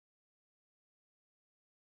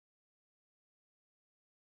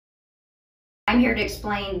I'm here to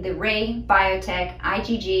explain the Ray Biotech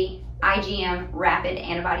IgG/IgM rapid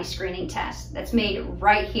antibody screening test that's made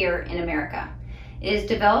right here in America. It is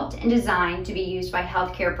developed and designed to be used by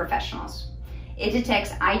healthcare professionals. It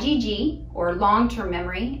detects IgG, or long-term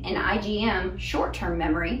memory, and IgM, short-term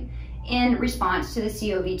memory, in response to the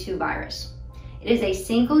CoV-2 virus. It is a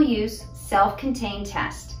single-use, self-contained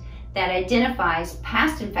test that identifies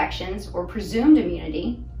past infections or presumed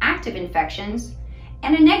immunity, active infections,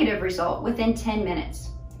 and a negative result within 10 minutes.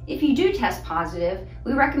 If you do test positive,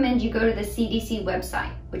 we recommend you go to the CDC website,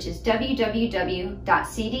 which is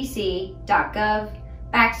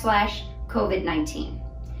www.cdc.gov/COVID-19.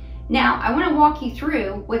 Now, I want to walk you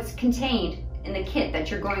through what's contained in the kit that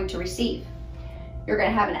you're going to receive. You're going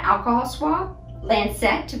to have an alcohol swab,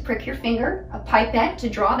 lancet to prick your finger, a pipette to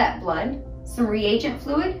draw that blood, some reagent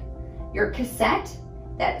fluid, your cassette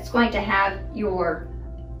that's going to have your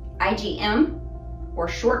IgM, or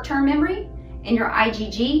short-term memory, and your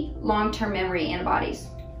IgG, long-term memory antibodies,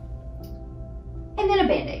 and then a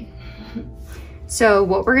Band-Aid. So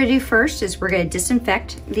what we're gonna do first is we're gonna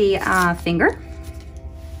disinfect the finger.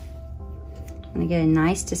 I'm gonna get a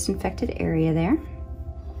nice disinfected area there.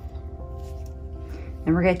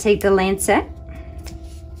 Then we're gonna take the lancet.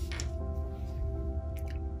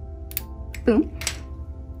 Boom.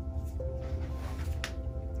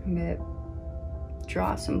 I'm gonna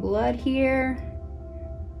draw some blood here.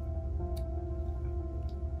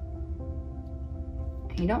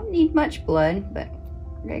 You don't need much blood, but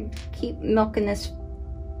we're gonna keep milking this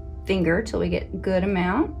finger till we get a good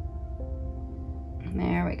amount.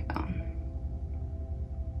 There we go.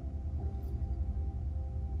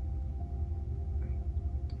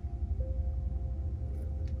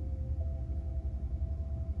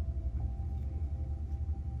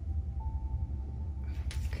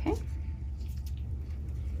 Okay.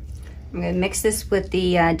 I'm gonna mix this with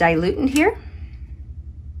the diluent here.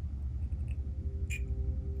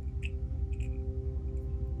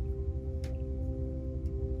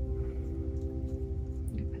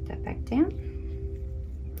 Back down,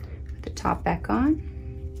 put the top back on,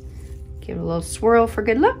 give it a little swirl for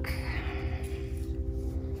good luck.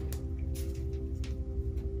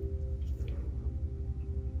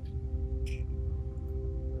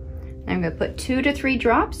 I'm going to put 2 to 3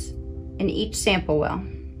 drops in each sample well.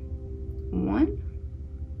 1,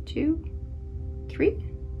 2, 3.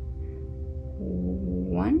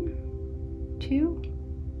 1, 2,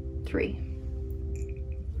 3.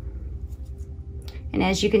 And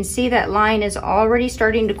as you can see, that line is already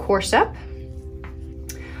starting to course up.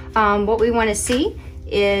 What we want to see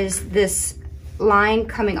is this line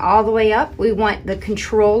coming all the way up. We want the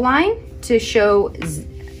control line to show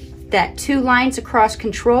that 2 lines across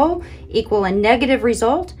control equal a negative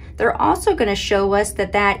result. They're also going to show us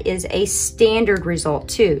that that is a standard result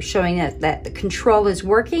too, showing that the control is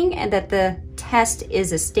working and that the test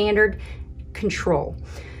is a standard control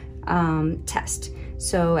test.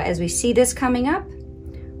 So as we see this coming up,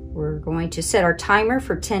 we're going to set our timer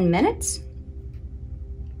for 10 minutes,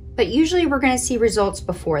 but usually we're going to see results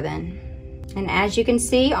before then. And as you can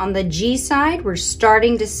see on the G side, we're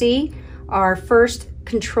starting to see our first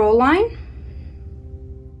control line.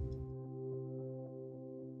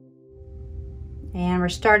 And we're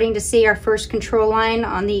starting to see our first control line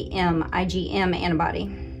on the M, IgM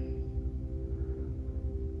antibody.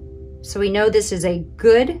 So we know this is a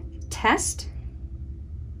good test.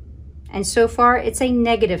 And so far, it's a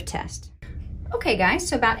negative test. Okay guys,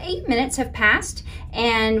 so about 8 minutes have passed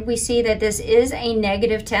and we see that this is a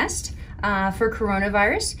negative test for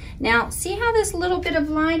coronavirus. Now, see how this little bit of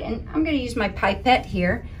line, and I'm gonna use my pipette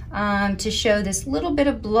here to show this little bit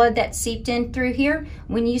of blood that seeped in through here.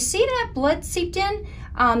 When you see that blood seeped in,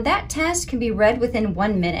 that test can be read within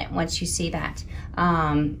 1 minute once you see that.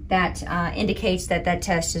 That indicates that that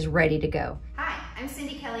test is ready to go. Hi, I'm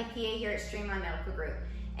Cindy Kelly, PA here at Streamline Medical Group.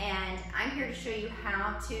 And I'm here to show you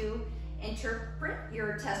how to interpret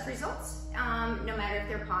your test results, no matter if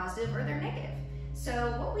they're positive or they're negative.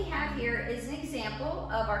 So what we have here is an example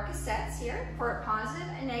of our cassettes here for a positive,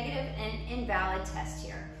 a negative, and invalid test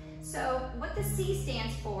here. So what the C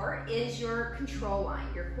stands for is your control line,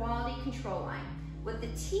 your quality control line. What the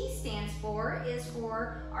T stands for is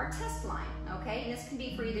for our test line, okay? And this can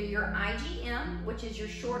be for either your IgM, which is your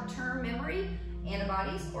short-term memory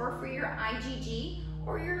antibodies, or for your IgG,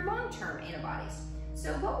 or your long-term antibodies.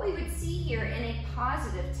 So what we would see here in a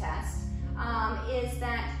positive test is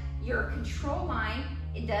that your control line,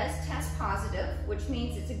 it does test positive, which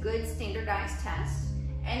means it's a good standardized test.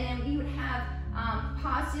 And then we would have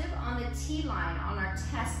positive on the T line, on our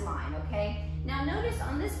test line, okay? Now notice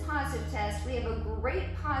on this positive test, we have a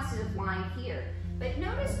great positive line here. But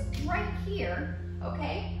notice right here,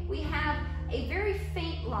 okay, we have a very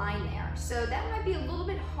faint line there. So that might be a little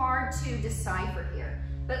bit hard to decipher here.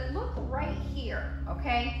 But look right here,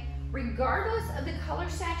 okay? Regardless of the color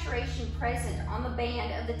saturation present on the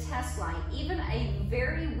band of the test line, even a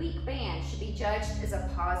very weak band should be judged as a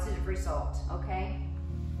positive result, okay?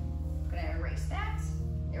 I'm gonna erase that.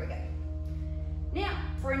 There we go. Now,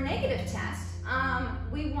 for a negative test,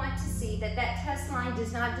 we want to see that that test line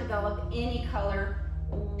does not develop any color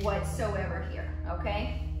whatsoever here,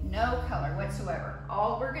 okay? No color whatsoever.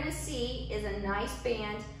 All we're gonna see is a nice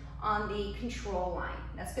band on the control line.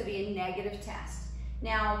 That's gonna be a negative test.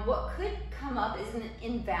 Now, what could come up is an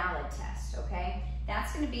invalid test, okay?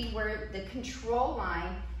 That's gonna be where the control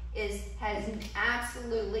line has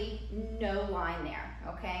absolutely no line there,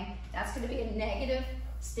 okay? That's gonna be a negative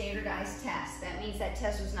standardized test. That means that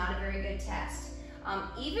test was not a very good test.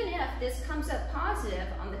 Even if this comes up positive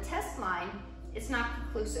on the test line, it's not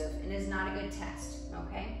conclusive and is not a good test,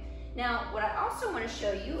 okay? Now, what I also wanna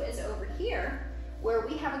show you is over here, where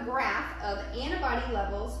we have a graph of antibody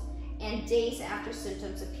levels and days after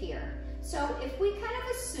symptoms appear. So if we kind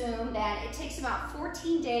of assume that it takes about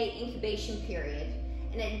 14-day incubation period,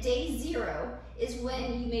 and at day 0 is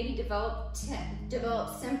when you maybe develop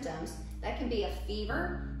symptoms, that can be a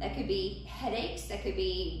fever, that could be headaches, that could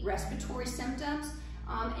be respiratory symptoms,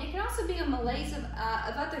 and it can also be a malaise of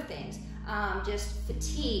other things, just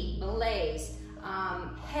fatigue, malaise,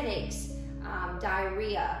 headaches,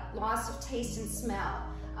 diarrhea, loss of taste and smell.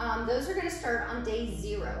 Those are going to start on day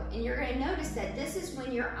 0, and you're going to notice that this is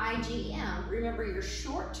when your IgM, remember your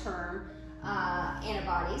short-term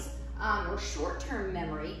antibodies or short-term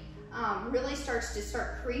memory, really starts to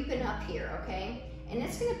creeping up here, okay? And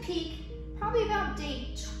it's going to peak probably about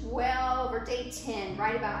day 12 or day 10,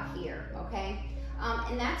 right about here, okay?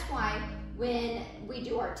 And that's why when we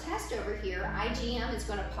do our test over here, IgM is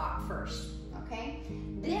going to pop first, okay?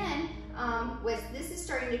 Then, when this is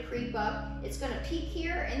starting to creep up, it's going to peak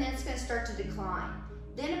here and then it's going to start to decline.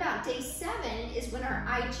 Then about day 7 is when our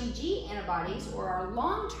IgG antibodies or our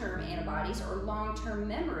long-term antibodies or long-term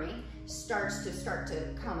memory starts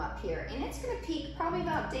to come up here. And it's going to peak probably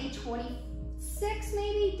about day 26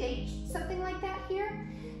 maybe, something like that here.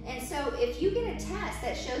 And so if you get a test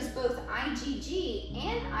that shows both IgG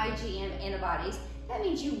and IgM antibodies, that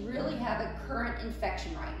means you really have a current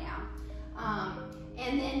infection right now.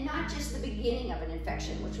 And then not just the beginning of an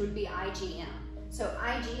infection, which would be IgM. So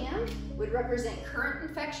IgM would represent current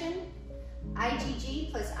infection. IgG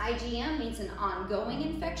plus IgM means an ongoing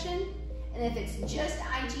infection. And if it's just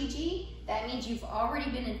IgG, that means you've already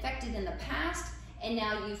been infected in the past and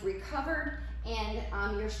now you've recovered and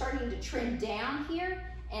you're starting to trend down here.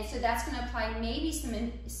 And so that's going to apply maybe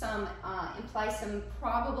imply some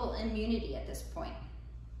probable immunity at this point.